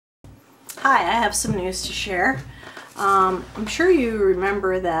Hi, I have some news to share. I'm sure you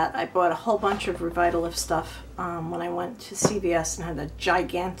remember that I bought a whole bunch of Revitalift stuff when I went to CVS and had a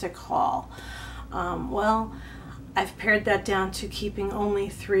gigantic haul. Well, I've pared that down to keeping only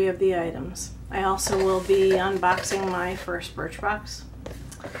 3 of the items. I also will be unboxing my first Birchbox.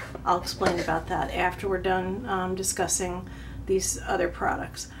 I'll explain about that after we're done discussing these other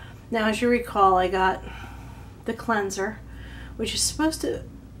products. Now, as you recall, I got the cleanser, which is supposed to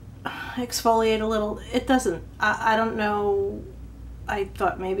exfoliate a little. It doesn't. I don't know. I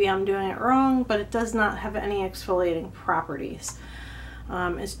thought maybe I'm doing it wrong, but it does not have any exfoliating properties.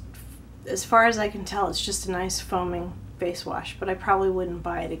 As far as I can tell, it's just a nice foaming face wash, but I probably wouldn't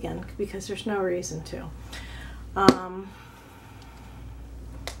buy it again because there's no reason to.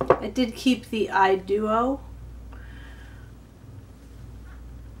 I did keep the Eye Duo.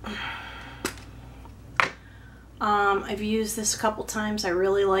 I've used this a couple times. I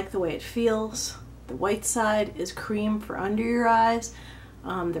really like the way it feels. The white side is cream for under your eyes.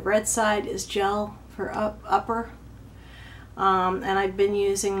 The red side is gel for upper. And I've been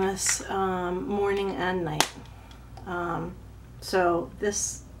using this morning and night. So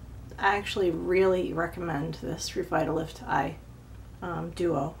this, I actually really recommend this Revitalift Eye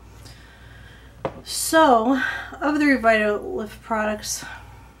Duo. So, of the Revitalift products,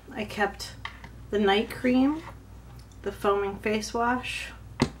 I kept the night cream, the foaming face wash,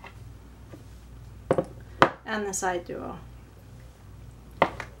 and this Eye Duo.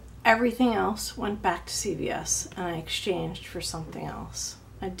 Everything else went back to CVS and I exchanged for something else.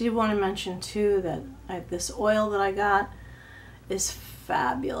 I do want to mention too that this oil that I got is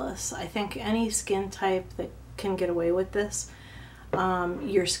fabulous. I think any skin type that can get away with this.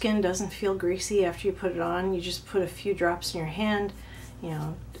 Your skin doesn't feel greasy after you put it on. You just put a few drops in your hand,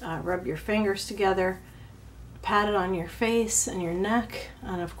 rub your fingers together, pat it on your face and your neck,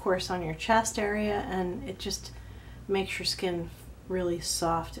 and of course on your chest area, and it just makes your skin really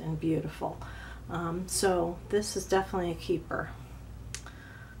soft and beautiful. So this is definitely a keeper.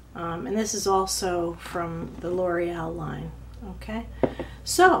 And this is also from the L'Oreal line. Okay,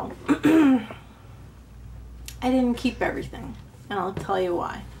 so I didn't keep everything, and I'll tell you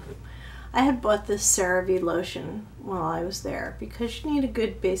why. I had bought this Cerave lotion while I was there because you need a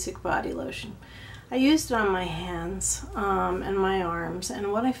good basic body lotion. I used it on my hands and my arms,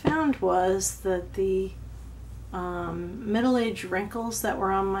 and what I found was that the middle-aged wrinkles that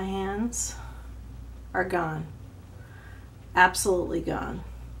were on my hands are gone. Absolutely gone.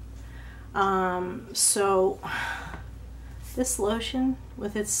 So this lotion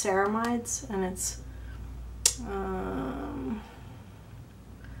with its ceramides and its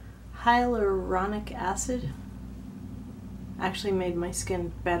hyaluronic acid actually made my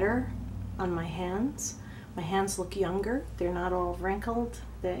skin better on my hands. My hands look younger. They're not all wrinkled.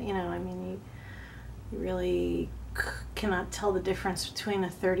 You really cannot tell the difference between a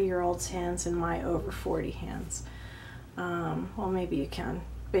 30-year-old's hands and my over 40 hands. Well, maybe you can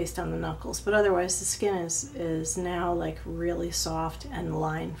based on the knuckles, but otherwise the skin is now like really soft and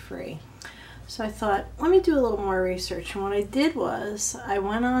line-free. So I thought, let me do a little more research, and what I did was I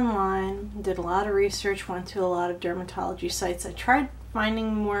went online, did a lot of research, went to a lot of dermatology sites. I tried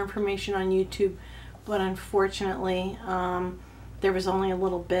finding more information on YouTube, but unfortunately there was only a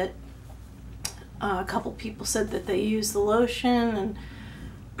little bit. A couple people said that they use the lotion,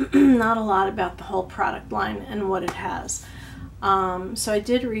 and not a lot about the whole product line and what it has. So I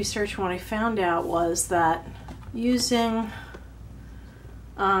did research, and what I found out was that using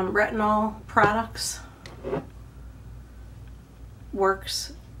retinol products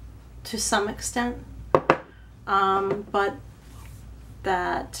works to some extent, but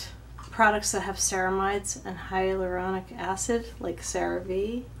that products that have ceramides and hyaluronic acid, like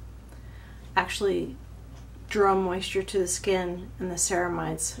Cerave, actually draw moisture to the skin, and the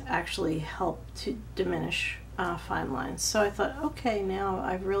ceramides actually help to diminish fine lines. So I thought, okay, now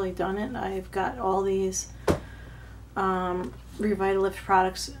I've really done it. I've got all these Revitalift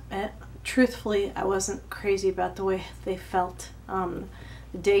products. Truthfully, I wasn't crazy about the way they felt. The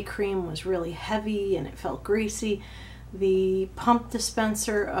day cream was really heavy and it felt greasy. The pump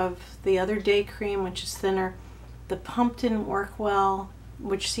dispenser of the other day cream, which is thinner, the pump didn't work well,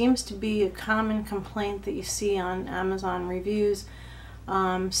 which seems to be a common complaint that you see on Amazon reviews.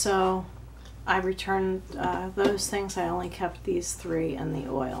 So I returned those things. I only kept these 3 and the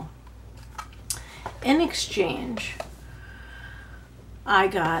oil. In exchange, I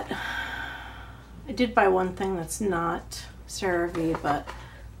did buy one thing that's not Cerave, but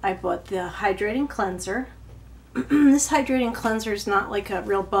I bought the hydrating cleanser. This hydrating cleanser is not like a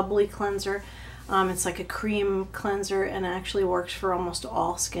real bubbly cleanser. It's like a cream cleanser and actually works for almost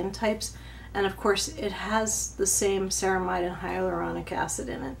all skin types. And of course it has the same ceramide and hyaluronic acid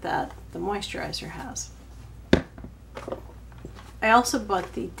in it that the moisturizer has. I also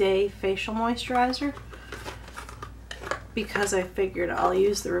bought the Day Facial Moisturizer because I figured I'll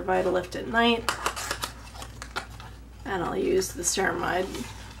use the Revitalift at night and I'll use the Ceramide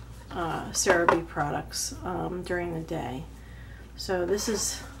Cerave products during the day. So this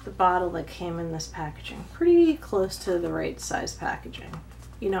is the bottle that came in this packaging. Pretty close to the right size packaging.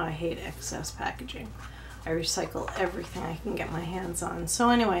 You know I hate excess packaging. I recycle everything I can get my hands on. So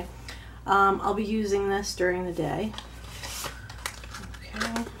anyway, I'll be using this during the day.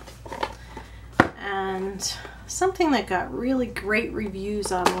 Okay. And something that got really great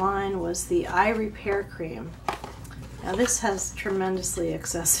reviews online was the eye repair cream. Now this has tremendously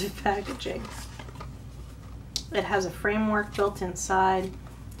excessive packaging. It has a framework built inside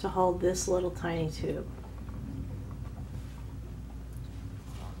to hold this little tiny tube.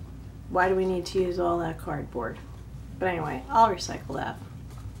 Why do we need to use all that cardboard? But anyway, I'll recycle that.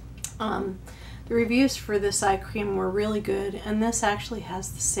 The reviews for this eye cream were really good, and this actually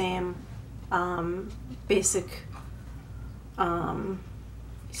has the same basic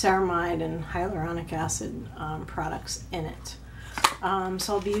ceramide and hyaluronic acid products in it.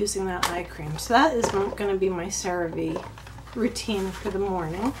 So I'll be using that eye cream. So that is going to be my Cerave routine for the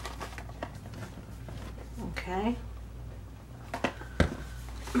morning. Okay.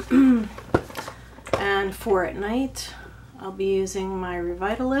 And for at night, I'll be using my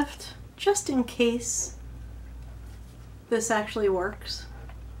Revitalift just in case this actually works.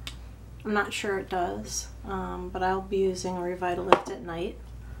 I'm not sure it does, but I'll be using a Revitalift at night.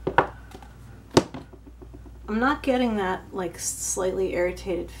 I'm not getting that like slightly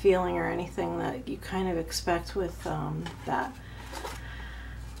irritated feeling or anything that you kind of expect with that.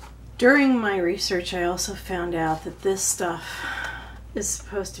 During my research, I also found out that this stuff is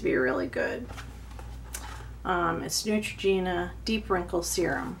supposed to be really good. It's Neutrogena Deep Wrinkle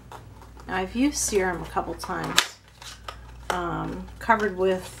Serum. Now, I've used serum a couple times, covered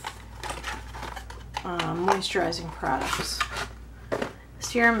with moisturizing products.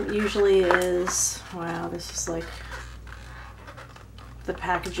 Serum usually is, wow, this is like the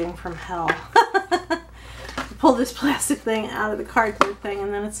packaging from hell. Pull this plastic thing out of the cardboard thing,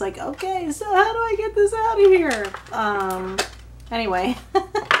 and then it's like, okay, so how do I get this out of here? Anyway,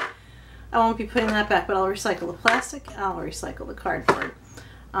 I won't be putting that back, but I'll recycle the plastic, I'll recycle the cardboard.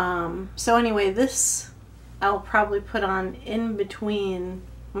 So anyway, this I'll probably put on in between.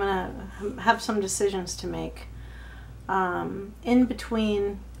 I'm gonna have some decisions to make in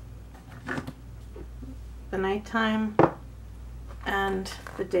between the nighttime and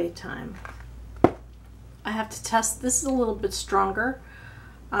the daytime. I have to test. This is a little bit stronger.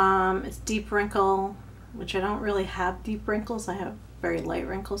 It's Deep Wrinkle, which I don't really have deep wrinkles. I have very light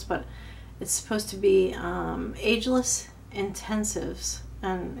wrinkles, but it's supposed to be ageless intensives,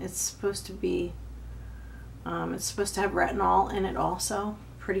 and it's supposed to be have retinol in it also.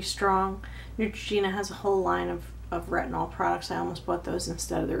 Pretty strong. Neutrogena has a whole line of retinol products. I almost bought those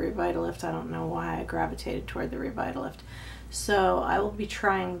instead of the Revitalift. I don't know why I gravitated toward the Revitalift. So I will be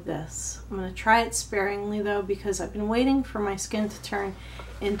trying this. I'm going to try it sparingly though, because I've been waiting for my skin to turn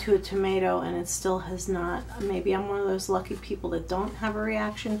into a tomato and it still has not. Maybe I'm one of those lucky people that don't have a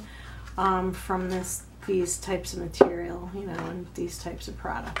reaction from these types of material, you know, and these types of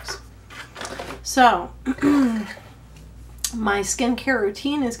products. So my skincare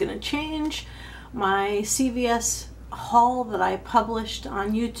routine is going to change. My CVS haul that I published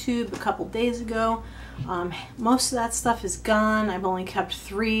on YouTube a couple days ago, most of that stuff is gone. I've only kept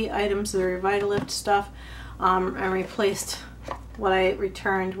 3 items of the Revitalift stuff and replaced what I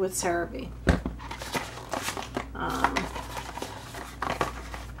returned with Cerave.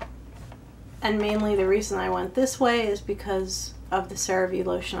 And mainly the reason I went this way is because of the Cerave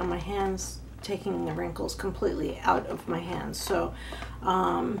lotion on my hands, taking the wrinkles completely out of my hands. So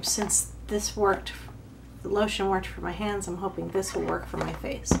since this worked, the lotion worked for my hands, I'm hoping this will work for my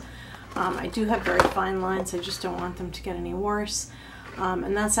face. I do have very fine lines, I just don't want them to get any worse.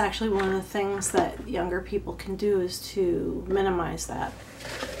 And that's actually one of the things that younger people can do, is to minimize that.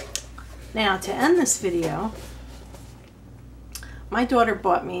 Now, to end this video, my daughter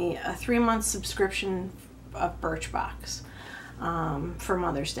bought me a 3-month subscription of Birchbox for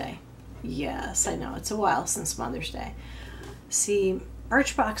Mother's Day. Yes, I know, it's a while since Mother's Day. See,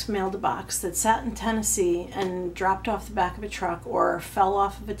 Birchbox mailed a box that sat in Tennessee and dropped off the back of a truck, or fell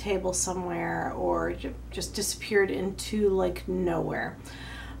off of a table somewhere, or just disappeared into like nowhere.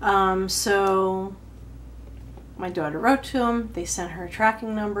 So My daughter wrote to them. They sent her a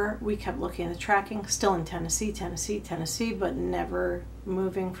tracking number. We kept looking at the tracking, still in Tennessee, Tennessee, Tennessee, but never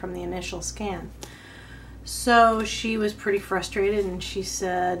moving from the initial scan. So she was pretty frustrated, and she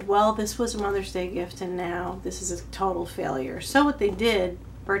said, well, this was a Mother's Day gift, and now this is a total failure. So what they did,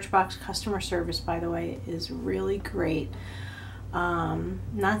 Birchbox customer service, by the way, is really great.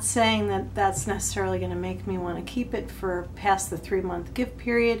 Not saying that that's necessarily going to make me want to keep it for past the 3-month gift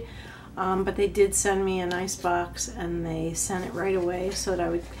period, but they did send me a nice box, and they sent it right away so that I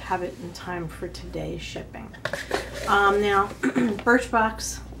would have it in time for today's shipping. Now,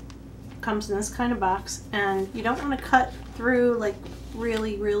 Birchbox comes in this kind of box, and you don't want to cut through like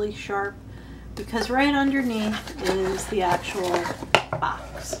really, really sharp, because right underneath is the actual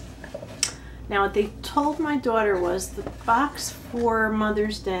box. Now, what they told my daughter was the box for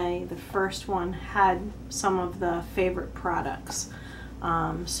Mother's Day, the first one, had some of the favorite products.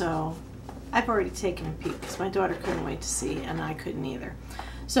 So I've already taken a peek because my daughter couldn't wait to see, and I couldn't either.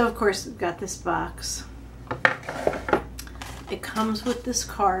 So of course we've got this box. It comes with this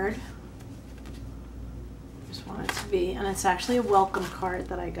card. Just want it to be, and it's actually a welcome card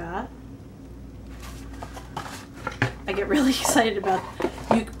that I got. I get really excited about,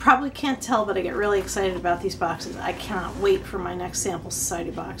 you probably can't tell, but I get really excited about these boxes. I cannot wait for my next Sample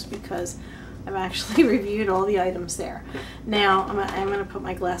Society box because I've actually reviewed all the items there. Now, I'm going to put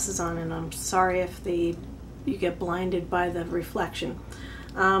my glasses on, and I'm sorry if you get blinded by the reflection.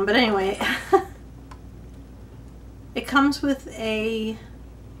 But anyway, it comes with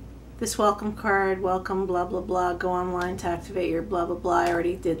this welcome card, welcome, blah, blah, blah, go online to activate your blah, blah, blah. I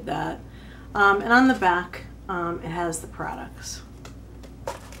already did that. And on the back, it has the products.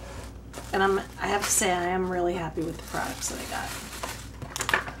 And I have to say, I am really happy with the products that I got.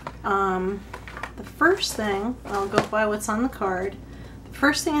 The first thing, I'll go by what's on the card. The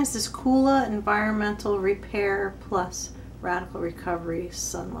first thing is this Coola Environmental Repair Plus Radical Recovery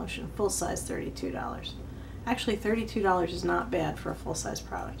Sun Lotion, full size, $32. Actually, $32 is not bad for a full size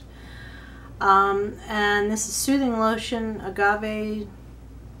product. And this is soothing lotion, agave,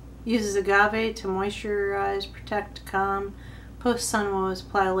 uses agave to moisturize, protect, calm, post sun woes,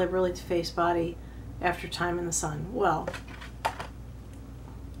 apply liberally to face, body after time in the sun. Well,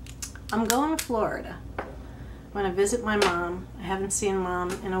 I'm going to Florida. I'm going to visit my mom. I haven't seen Mom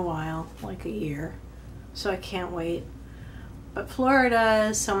in a while, like a year, so I can't wait. But Florida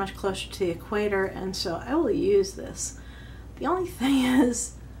is so much closer to the equator, and so I will use this. The only thing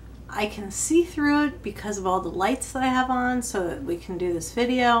is, I can see through it because of all the lights that I have on so that we can do this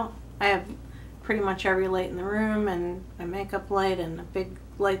video. I have pretty much every light in the room, and a makeup light and a big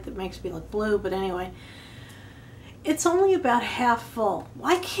light that makes me look blue, but anyway. It's only about half full.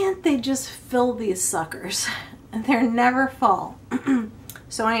 Why can't they just fill these suckers? And they're never full.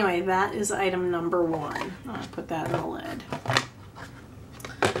 So anyway, that is item number 1. I'll put that in the lid.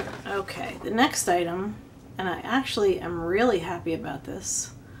 Okay, the next item, and I actually am really happy about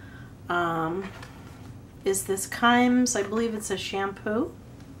this, is this Kimes, I believe it's a shampoo.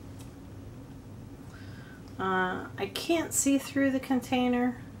 I can't see through the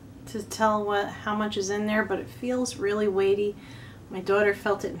container to tell how much is in there, but it feels really weighty. My daughter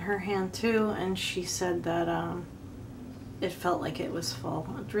felt it in her hand too, and she said that it felt like it was full.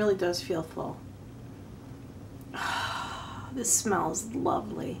 It really does feel full. This smells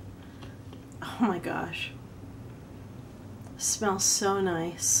lovely. Oh my gosh. It smells so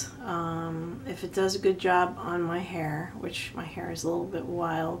nice. If it does a good job on my hair, which my hair is a little bit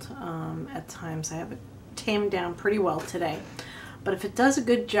wild at times, I have it tamed down pretty well today. But if it does a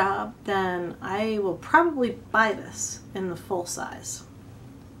good job, then I will probably buy this in the full size.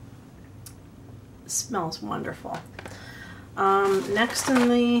 It smells wonderful. Next in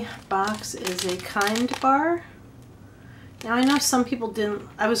the box is a Kind bar. Now I know some people didn't,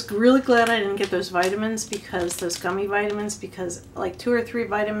 I was really glad I didn't get those vitamins, because those gummy vitamins, because like 2 or 3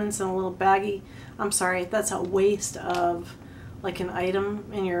 vitamins in a little baggie, I'm sorry, that's a waste of like an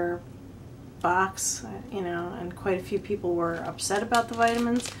item in your box, you know, and quite a few people were upset about the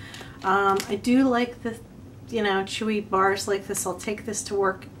vitamins. I do like the, you know, chewy bars like this. I'll take this to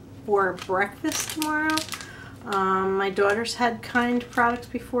work for breakfast tomorrow. My daughter's had Kind products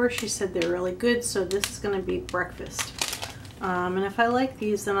before. She said they're really good, so this is going to be breakfast. And if I like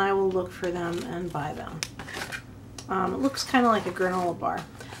these, then I will look for them and buy them. It looks kind of like a granola bar.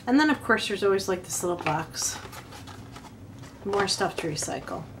 And then of course there's always like this little box. More stuff to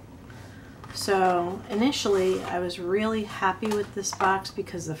recycle. So initially I was really happy with this box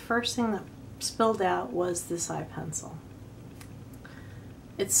because the first thing that spilled out was this eye pencil.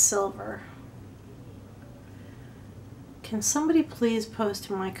 It's silver. Can somebody please post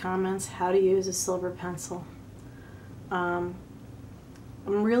in my comments how to use a silver pencil? I'm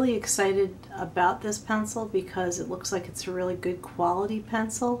really excited about this pencil because it looks like it's a really good quality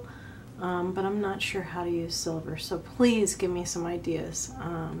pencil, but I'm not sure how to use silver, so please give me some ideas.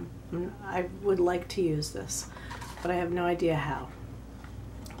 I would like to use this, but I have no idea how.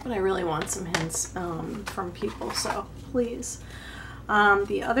 But I really want some hints from people, so please.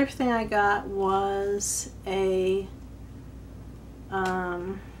 The other thing I got was a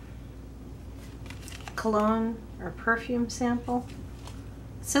cologne or perfume sample.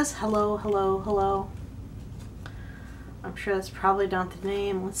 It says hello, hello, hello. I'm sure that's probably not the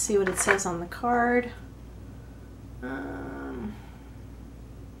name. Let's see what it says on the card.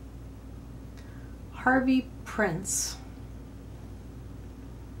 Harvey Prince.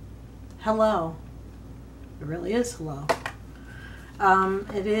 Hello. It really is hello.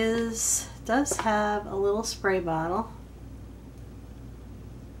 It does have a little spray bottle.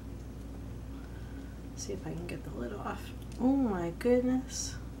 See if I can get the lid off. Oh my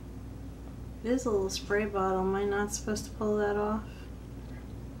goodness. It is a little spray bottle. Am I not supposed to pull that off?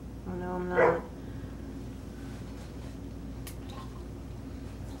 Oh no, I'm not.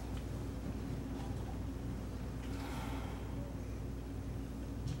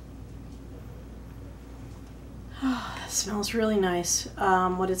 Oh, that smells really nice.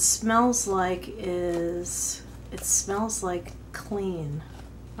 What it smells like is, it smells like clean.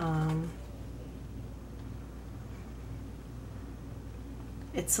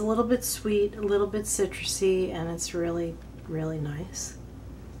 It's a little bit sweet, a little bit citrusy, and it's really, really nice.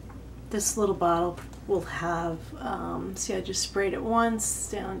 This little bottle will have, see, I just sprayed it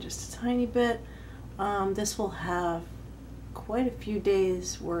once, down just a tiny bit. This will have quite a few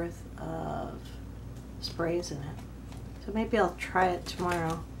days worth of sprays in it. So maybe I'll try it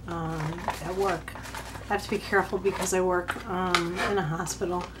tomorrow at work. I have to be careful because I work in a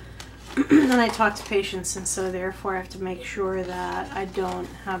hospital. And I talk to patients, and so therefore I have to make sure that I don't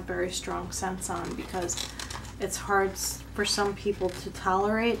have very strong scents on, because it's hard for some people to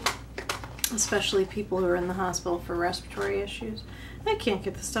tolerate, especially people who are in the hospital for respiratory issues. I can't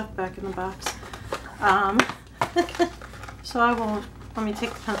get the stuff back in the box. So I won't. Let me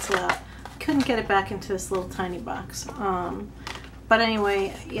take the pencil out. Couldn't get it back into this little tiny box. But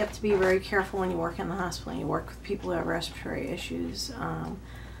anyway, you have to be very careful when you work in the hospital and you work with people who have respiratory issues.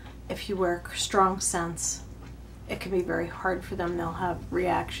 If you wear strong scents, it can be very hard for them. They'll have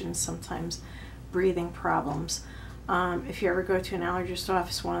reactions, sometimes breathing problems. If you ever go to an allergist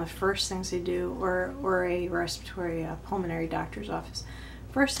office, one of the first things they do, or a respiratory pulmonary doctor's office,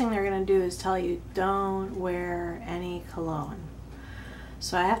 first thing they're going to do is tell you, don't wear any cologne.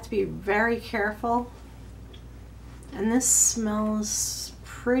 So I have to be very careful. And this smells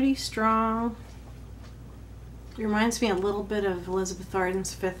pretty strong. It reminds me a little bit of Elizabeth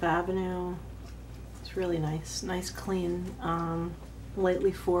Arden's Fifth Avenue. It's really nice. Nice, clean,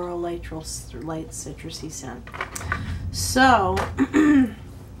 lightly floral, light citrusy scent. So,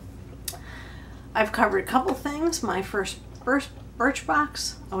 I've covered a couple things. My first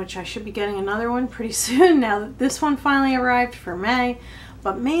Birchbox, which I should be getting another one pretty soon now that this one finally arrived for May.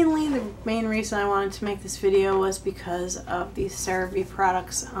 But mainly, the main reason I wanted to make this video was because of these Cerave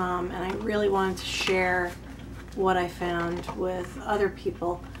products, and I really wanted to share what I found with other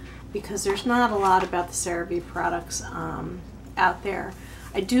people, because there's not a lot about the Cerave products out there.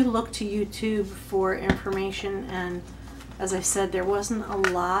 I do look to YouTube for information, and as I said, there wasn't a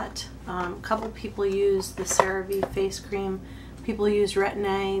lot. A couple people use the Cerave face cream. People use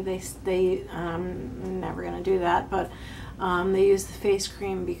Retinol. I'm never going to do that, but they use the face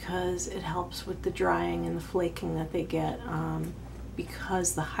cream because it helps with the drying and the flaking that they get,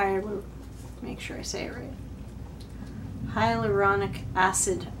 because the make sure I say it right. Hyaluronic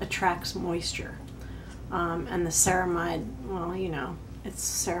acid attracts moisture, and the ceramide, well, you know,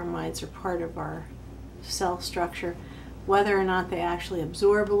 ceramides are part of our cell structure. Whether or not they actually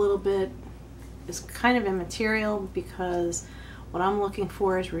absorb a little bit is kind of immaterial, because what I'm looking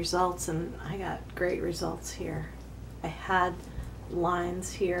for is results, and I got great results here. I had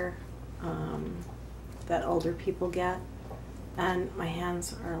lines here that older people get, and my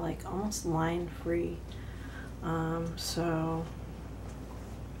hands are like almost line free. So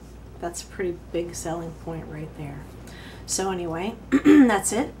that's a pretty big selling point right there. So anyway,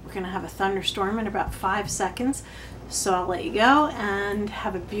 that's it. We're going to have a thunderstorm in about 5 seconds. So I'll let you go and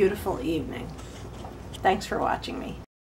have a beautiful evening. Thanks for watching me.